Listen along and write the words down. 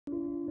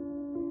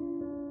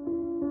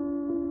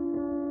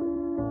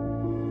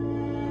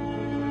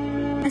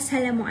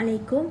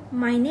Assalamualaikum.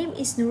 My name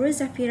is NURUL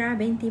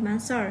ZAFIRAH binti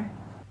MANSOR.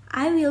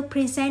 I will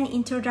present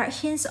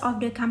introductions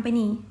of the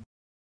company.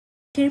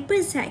 Z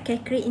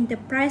Cakery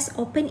Enterprise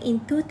opened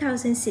in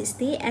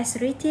 2016 as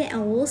retail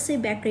and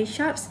wholesale bakery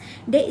shops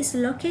that is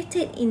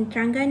located in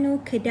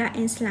Terengganu, Kedah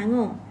and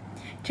Selangor.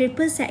 Z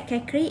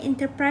Cakery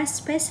Enterprise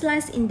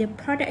specializes in the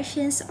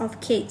productions of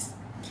cakes.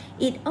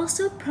 It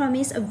also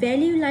promises a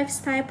value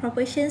lifestyle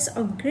propositions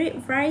of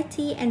great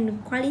variety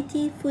and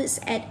quality foods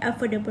at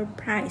affordable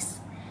price.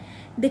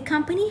 The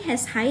company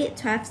has hired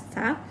 12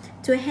 staff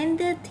to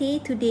handle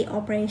day-to-day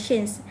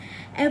operations.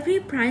 Every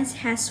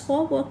branch has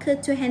 4 workers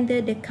to handle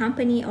the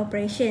company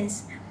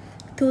operations.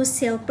 2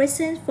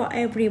 salespersons for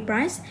every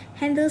branch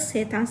handle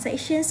sales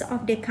transactions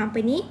of the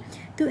company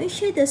to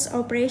ensure those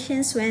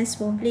operations went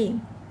smoothly.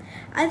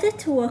 Other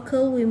 2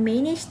 workers will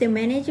manage the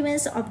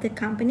management of the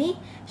company,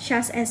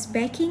 such as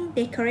baking,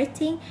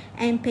 decorating,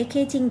 and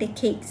packaging the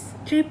cakes.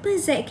 Z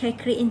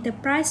Cakery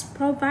Enterprise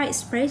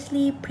provides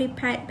freshly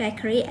prepared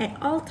bakery at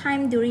all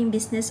times during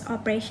business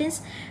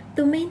operations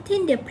to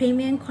maintain the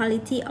premium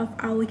quality of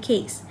our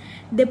cakes.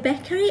 The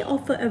bakery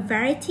offers a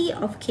variety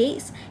of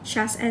cakes,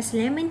 such as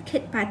lemon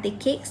curd butter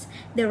cakes,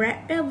 the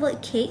red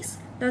velvet cakes,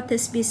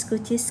 lotus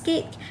biscuit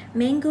cheesecake,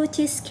 mango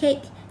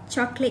cheesecake,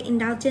 chocolate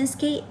indulgence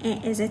cake,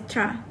 and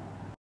etc.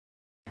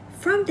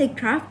 From the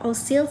graph of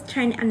sales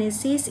trend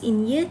analysis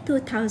in year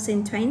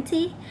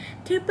 2020,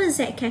 Z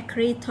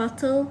Cakery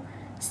total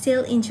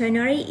sale in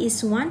January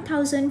is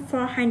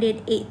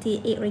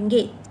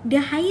RM1,488. The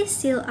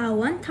highest sale are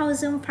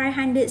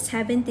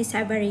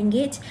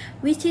RM1,577,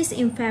 which is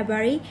in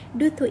February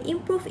due to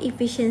improved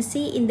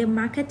efficiency in the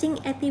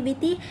marketing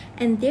activity,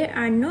 and there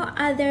are no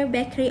other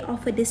bakery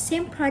offer the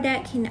same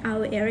product in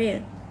our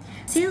area.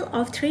 Sale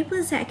of Z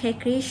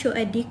Cakery show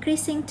a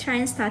decreasing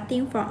trend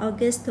starting from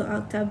August to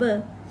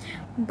October.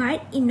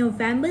 But in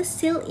November,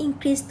 sale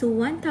increased to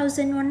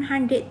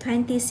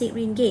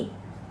RM1,126.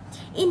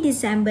 In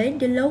December,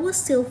 the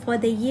lowest sale for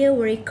the year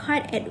were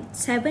recorded at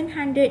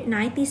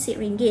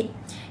RM796.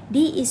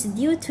 This is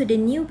due to the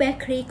new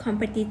bakery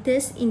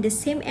competitors in the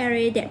same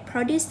area that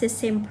produce the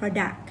same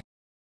product.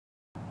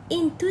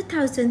 In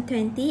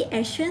 2020,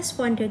 as shown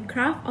from the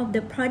graph of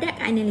the product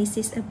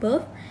analysis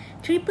above,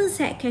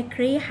 Z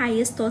Cakery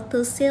highest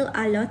total sale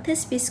are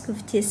Lotus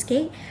Biscuit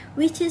Cheesecake,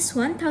 which is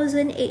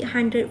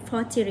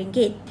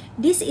RM1,840.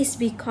 This is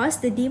because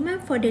the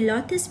demand for the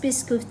Lotus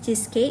Biscuit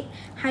Cheesecake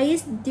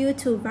highest due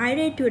to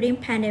virus during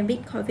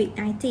pandemic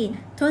COVID-19.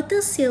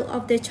 Total sale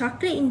of the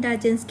chocolate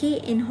indulgence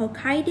cake and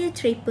Hokkaido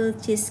Triple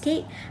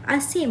Cheesecake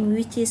are same,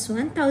 which is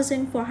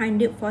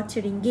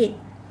RM1,440.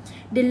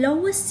 The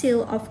lowest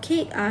sale of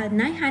cake are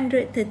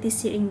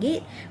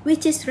RM936,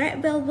 which is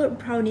red velvet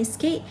brownies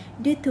cake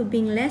due to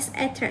being less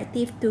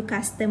attractive to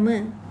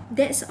customer.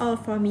 That's all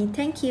for me.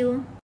 Thank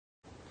you.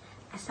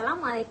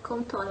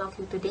 Assalamualaikum to all of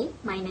you today.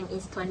 My name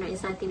is Tuan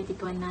Izzati with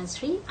Tuan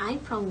NAZRI.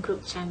 I'm from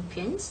Group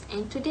Champions,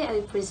 and today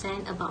I will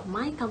present about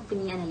my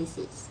company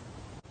analysis.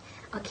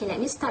 Okay, let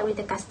me start with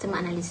the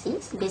customer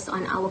analysis. Based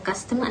on our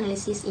customer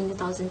analysis in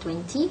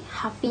 2020,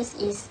 Hafiz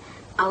is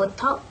our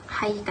top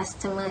high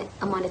customer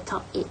among the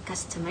top 8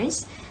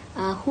 customers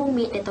who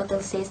made the total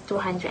sales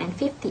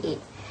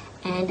 258.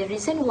 And the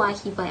reason why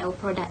he buy our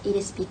product it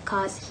is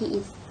because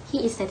he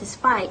is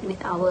satisfied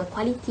with our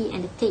quality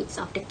and the taste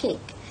of the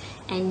cake.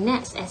 And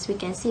next, as we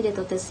can see, the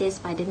total sales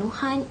by the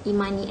Nuhan,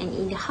 Imani and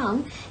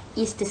Indaham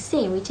is the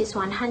same, which is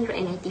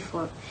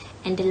 184.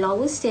 And the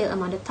lowest sale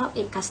among the top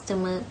 8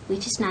 customer,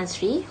 which is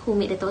NAZRI, who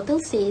made the total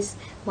sales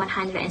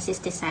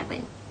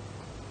 167.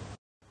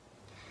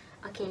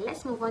 Okay,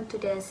 let's move on to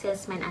the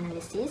salesman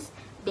analysis.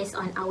 Based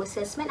on our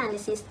salesman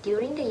analysis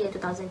during the year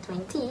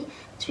 2020,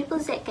 Z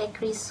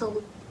Cakery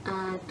sold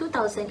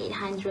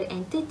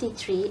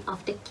 2,833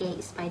 of the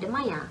cakes by the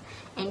Maya,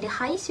 and the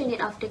highest unit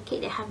of the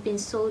cake that have been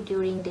sold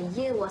during the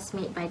year was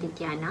made by the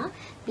Diana,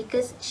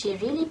 because she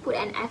really put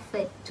an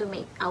effort to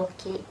make our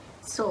cake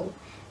sold.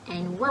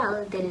 And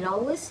while the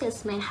lowest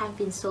salesman have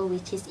been sold,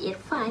 which is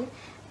Irfan,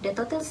 the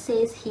total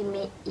sales he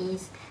made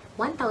is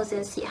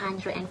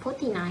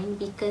 1,649,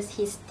 because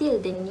he's still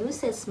the new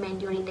salesman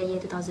during the year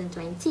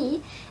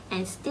 2020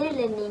 and still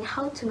learning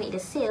how to make the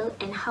sale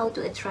and how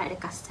to attract the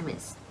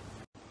customers.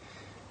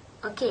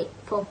 Okay,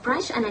 for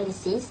branch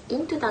analysis,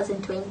 in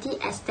 2020,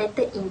 as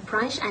stated in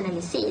branch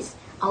analysis,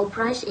 our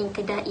branch in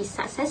Kedah is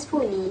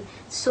successfully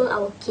sold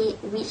our cake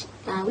which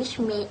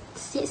made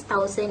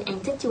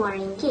 6,031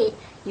 ringgit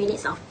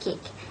units of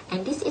cake.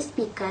 And this is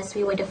because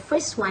we were the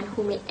first one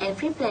who made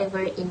every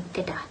flavor in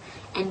Kedah.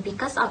 And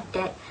because of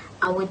that,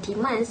 our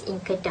demands in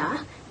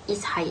Kedah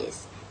is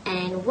highest.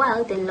 And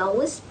while the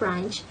lowest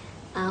branch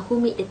who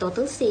made the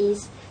total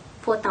sales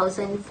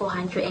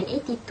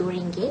 4,482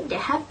 ringgit that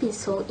have been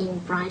sold in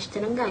branch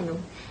Terengganu.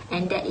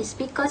 And that is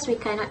because we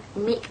cannot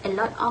make a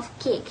lot of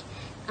cake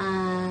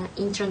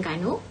in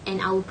Terengganu,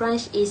 and our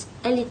branch is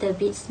a little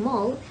bit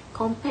small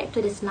compared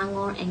to the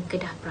Selangor and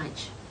Kedah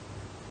branch.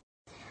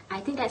 I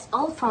think that's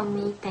all from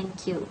me.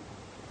 Thank you.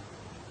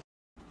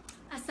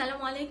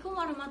 Assalamualaikum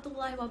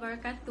warahmatullahi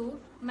wabarakatuh.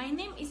 My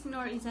name is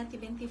Izzati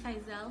binti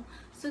FAIZAL.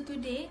 So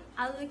today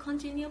I will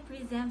continue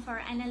present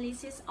for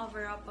analysis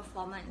overall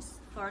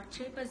performance for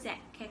Z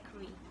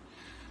Cakery.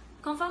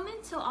 Conforming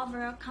to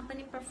overall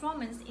company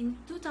performance in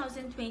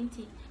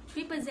 2020,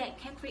 Z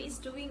Cakery is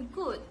doing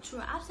good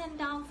through ups and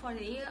downs for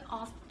the year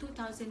of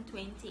 2020.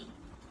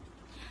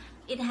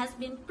 It has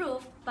been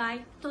proved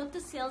by total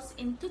sales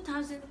in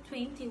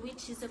 2020,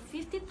 which is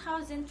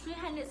 50,379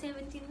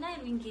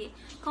 ringgit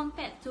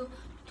compared to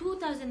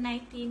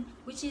 2019,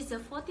 which is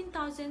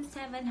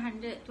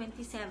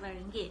 14,727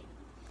 ringgit.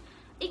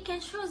 It can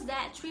show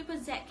that Z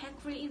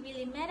Cakery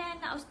really made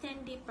an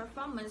outstanding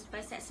performance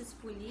by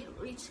successfully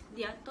reaching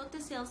their total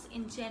sales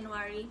in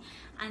January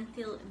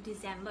until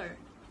December.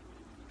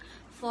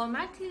 For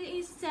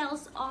monthly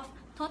sales of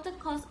total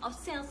cost of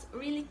sales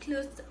really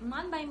close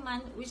month by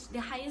month, which the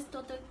highest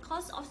total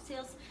cost of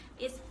sales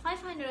is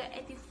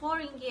 584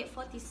 ringgit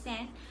 40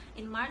 cent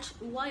in March,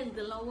 while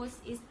the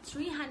lowest is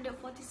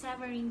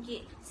 347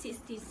 ringgit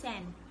 60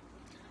 cent.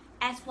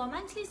 As for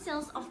monthly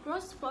sales of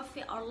gross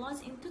profit or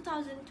loss in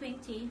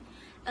 2020,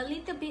 a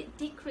little bit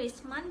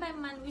decreased month by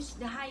month, which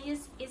the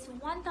highest is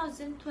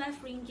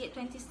 1,012 ringgit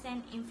 20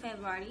 cent in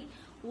February,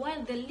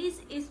 while the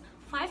least is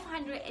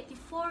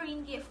 584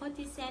 ringgit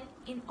 40 cent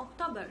in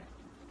October.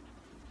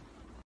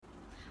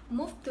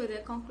 Move to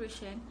the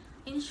conclusion.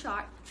 In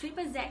short,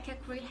 Z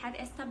Cakery had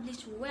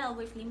established well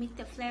with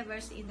limited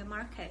flavors in the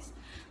market.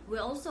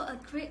 We're also a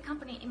great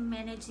company in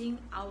managing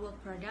our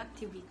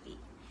productivity.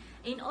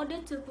 In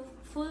order to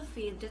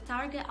fulfill the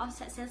target of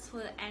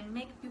successful and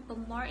make people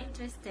more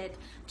interested,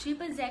 Z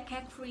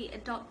Cakery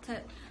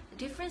adopted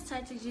different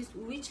strategies,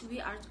 which we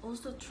are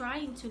also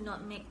trying to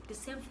not make the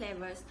same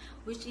flavors,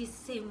 which is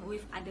same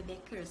with other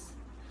bakers.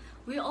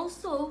 We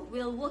also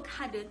will work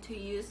harder to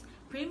use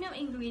premium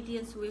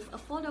ingredients with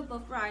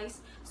affordable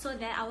price so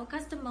that our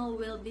customer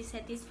will be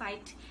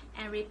satisfied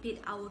and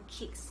repeat our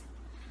cakes.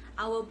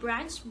 Our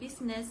branch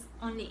business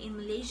only in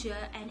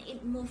Malaysia, and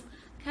it moved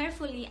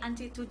carefully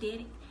until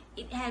today.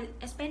 It has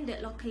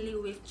expanded locally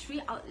with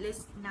 3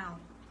 outlets now.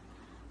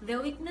 The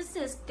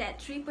weaknesses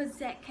that Z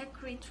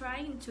Cakery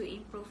trying to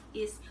improve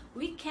is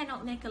we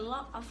cannot make a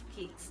lot of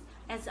cakes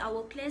as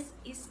our place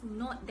is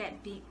not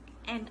that big,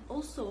 and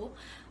also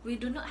we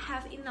do not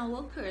have enough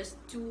workers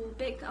to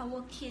bake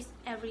our cakes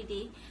every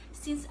day,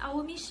 since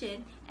our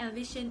mission and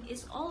vision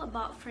is all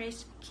about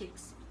fresh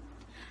cakes.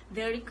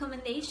 The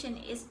recommendation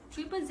is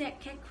Z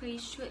Cakery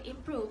should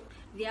improve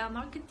their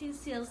marketing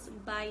sales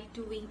by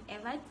doing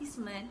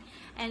advertisement,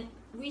 and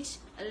which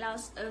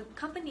allows a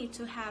company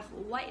to have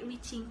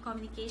wide-reaching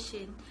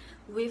communication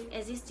with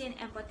existing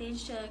and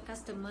potential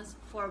customers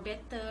for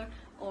better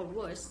or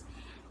worse,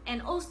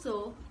 and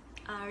also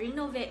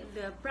renovate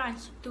the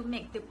branch to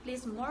make the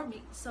place more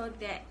big so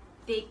that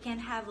they can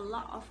have a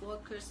lot of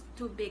workers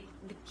to bake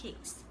the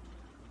cakes.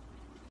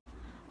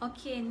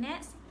 Okay,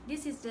 next,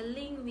 this is the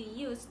link we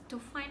use to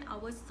find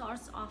our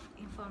source of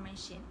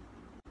information.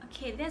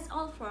 Okay, that's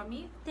all for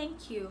me.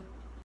 Thank you.